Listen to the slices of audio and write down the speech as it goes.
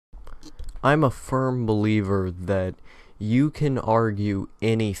I'm a firm believer that you can argue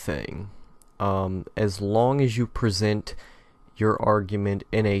anything, as long as you present your argument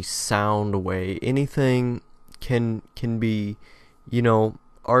in a sound way. Anything can be,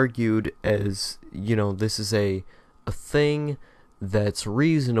 argued as, this is a thing that's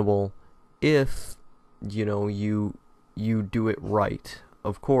reasonable if, you do it right.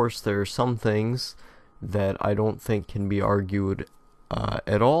 Of course, there are some things that I don't think can be argued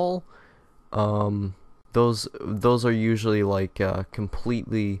at all. Those are usually like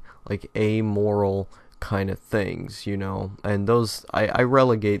completely like amoral kind of things, and those I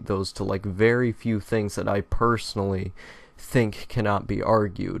relegate those to like very few things that I personally think cannot be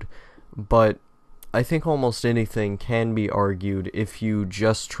argued. But I think almost anything can be argued if you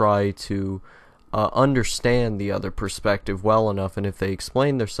just try to understand the other perspective well enough, and if they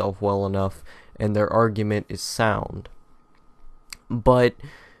explain themselves well enough and their argument is sound. But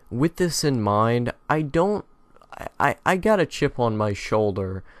with this in mind, I got a chip on my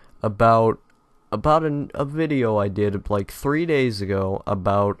shoulder about a video I did like 3 days ago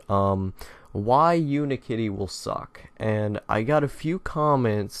about why Unikitty will suck, and I got a few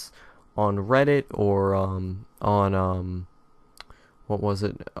comments on Reddit or on what was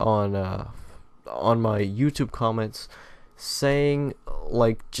it, on my YouTube comments, saying,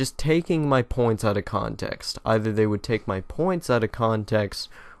 like, just taking my points out of context. Either they would take my points out of context,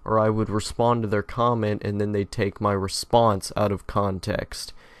 or I would respond to their comment and then they'd take my response out of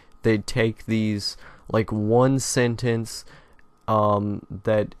context. They'd take these, like, one sentence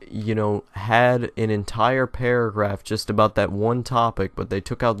that, had an entire paragraph just about that one topic, but they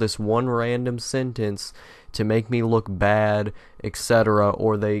took out this one random sentence to make me look bad, etc.,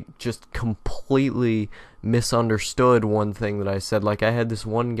 or they just completely misunderstood one thing that I said. Like, I had this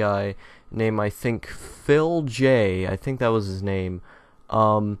one guy named, I think, Phil J., I think that was his name.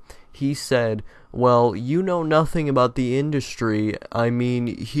 He said, well, you know nothing about the industry. I mean,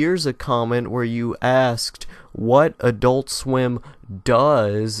 here's a comment where you asked what Adult Swim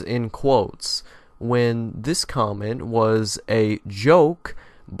does, in quotes, when this comment was a joke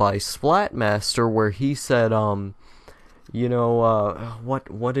by Splatmaster where he said, what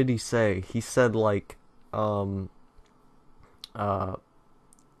did he say? He said, like,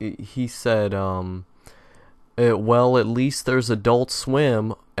 he said, well, at least there's Adult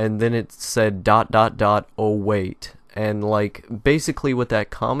Swim, and then it said ... oh wait. And, like, basically what that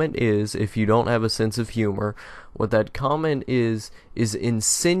comment is, if you don't have a sense of humor, what that comment is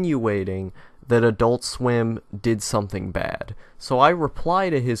insinuating that Adult Swim did something bad. So I reply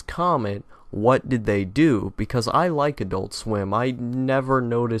to his comment, what did they do? Because I like Adult Swim. I never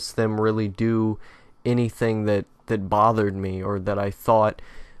noticed them really do anything that bothered me or that I thought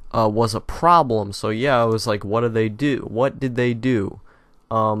was a problem. So yeah, I was like, what did they do? What did they do?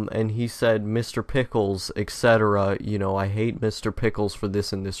 And he said, Mr. Pickles, etc., I hate Mr. Pickles for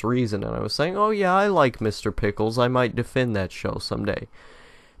this and this reason. And I was saying, oh yeah, I like Mr. Pickles. I might defend that show someday.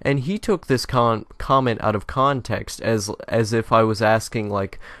 And he took this comment out of context as if I was asking,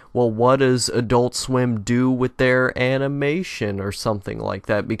 like, well, what does Adult Swim do with their animation or something like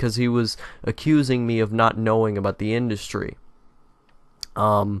that, because he was accusing me of not knowing about the industry.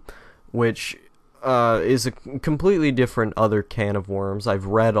 Which is a completely different other can of worms. I've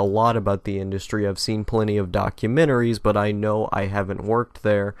read a lot about the industry. I've seen plenty of documentaries, but I know I haven't worked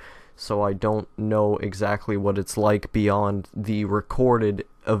there, so I don't know exactly what it's like beyond the recorded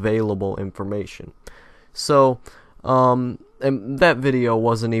available information. So, and that video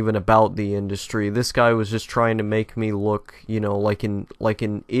wasn't even about the industry. This guy was just trying to make me look, like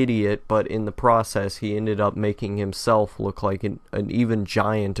an idiot, but in the process, he ended up making himself look like an even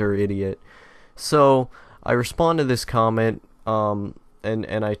gianter idiot. So, I respond to this comment, and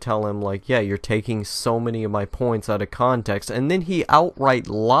I tell him, like, yeah, you're taking so many of my points out of context. And then he outright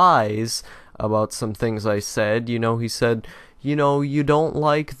lies about some things I said. He said, you don't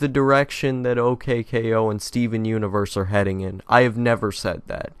like the direction that OKKO and Steven Universe are heading in. I have never said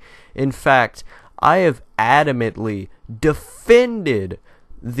that. In fact, I have adamantly defended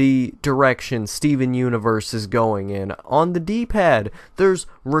the direction Steven Universe is going in. On the D-pad, there's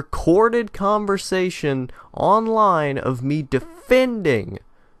recorded conversation online of me defending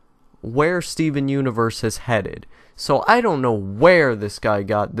where Steven Universe has headed. So I don't know where this guy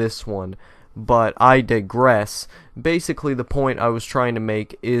got this one, but I digress. Basically, the point I was trying to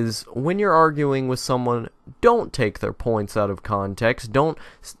make is when you're arguing with someone, don't take their points out of context. Don't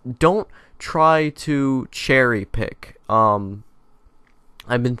try to cherry pick.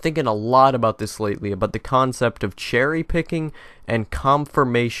 I've been thinking a lot about this lately, about the concept of cherry picking and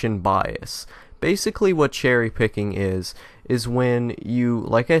confirmation bias. Basically what cherry picking is is when you,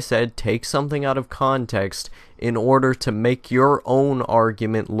 like I said, take something out of context in order to make your own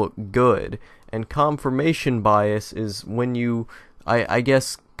argument look good. And confirmation bias is when you, I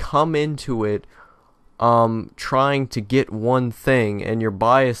guess, come into it trying to get one thing, and you're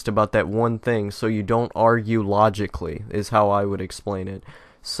biased about that one thing, so you don't argue logically, is how I would explain it.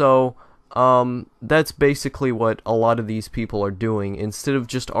 So, that's basically what a lot of these people are doing, instead of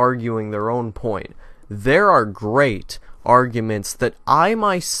just arguing their own point. There are great arguments that I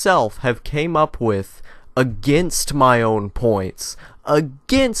myself have came up with against my own points.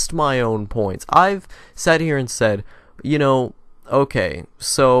 Against my own points. I've sat here and said, okay,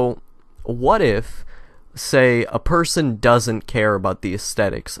 so what if, say, a person doesn't care about the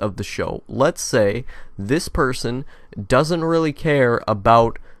aesthetics of the show? Let's say this person doesn't really care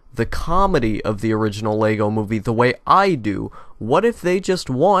about the comedy of the original Lego movie the way I do. What if they just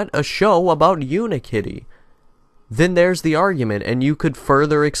want a show about Unikitty? Then there's the argument, and you could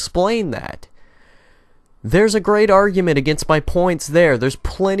further explain that. There's a great argument against my points there. There's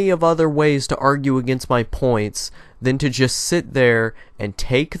plenty of other ways to argue against my points than to just sit there and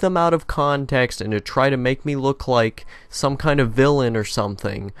take them out of context and to try to make me look like some kind of villain or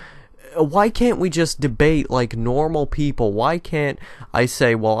something. Why can't we just debate like normal people? Why can't I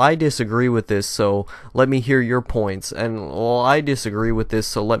say, well, I disagree with this, so let me hear your points, and, well, I disagree with this,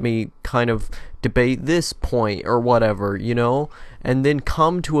 so let me kind of debate this point or whatever, and then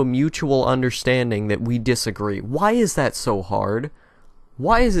come to a mutual understanding that we disagree. Why is that so hard?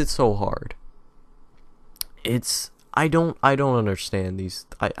 Why is it so hard? I don't understand these.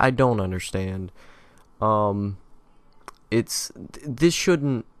 I don't understand. This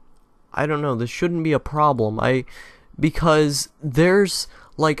shouldn't, I don't know, this shouldn't be a problem. Because there's,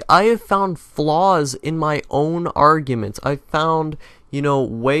 I have found flaws in my own arguments. I've found,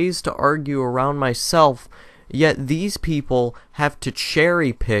 ways to argue around myself, yet these people have to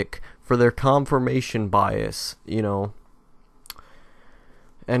cherry pick for their confirmation bias,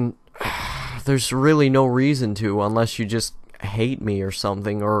 and there's really no reason to, unless you just hate me or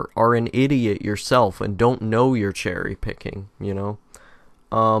something, or are an idiot yourself and don't know you're cherry picking,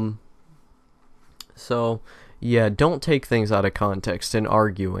 So, yeah, don't take things out of context in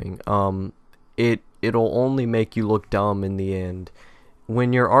arguing. It'll only make you look dumb in the end.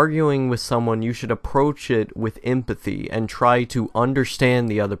 When you're arguing with someone, you should approach it with empathy and try to understand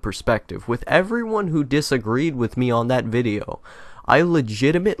the other perspective. With everyone who disagreed with me on that video, I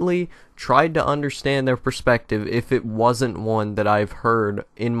legitimately tried to understand their perspective if it wasn't one that I've heard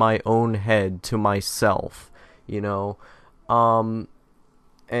in my own head to myself, and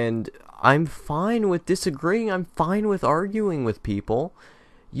I'm fine with disagreeing. I'm fine with arguing with people.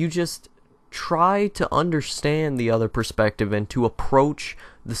 You just try to understand the other perspective and to approach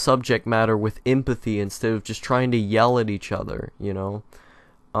the subject matter with empathy instead of just trying to yell at each other,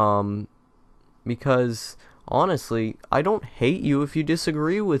 because honestly, I don't hate you if you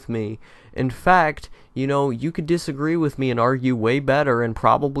disagree with me. In fact, you could disagree with me and argue way better and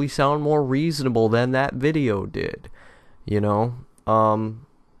probably sound more reasonable than that video did,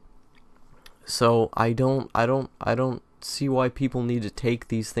 So I don't see why people need to take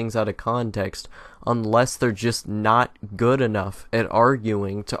these things out of context unless they're just not good enough at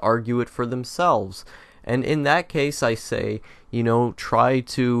arguing to argue it for themselves. And in that case, I say, try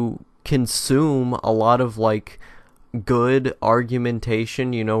to consume a lot of good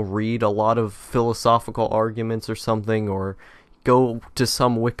argumentation, read a lot of philosophical arguments or something, or go to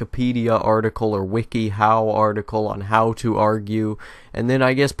some Wikipedia article or WikiHow article on how to argue, and then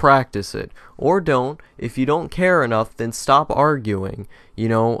I guess practice it. Or don't. If you don't care enough, then stop arguing.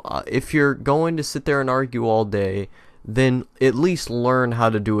 If you're going to sit there and argue all day, then at least learn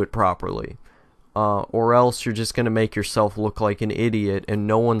how to do it properly. Or else you're just going to make yourself look like an idiot and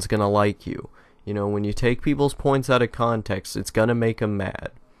no one's going to like you. When you take people's points out of context, it's going to make them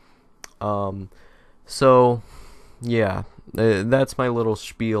mad. So, yeah, that's my little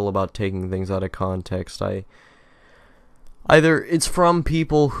spiel about taking things out of context. Either it's from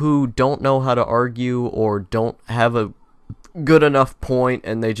people who don't know how to argue or don't have a good enough point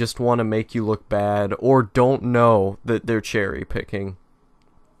and they just want to make you look bad, or don't know that they're cherry picking.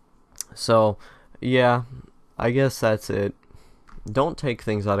 So, yeah, I guess that's it. Don't take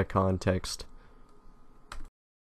things out of context.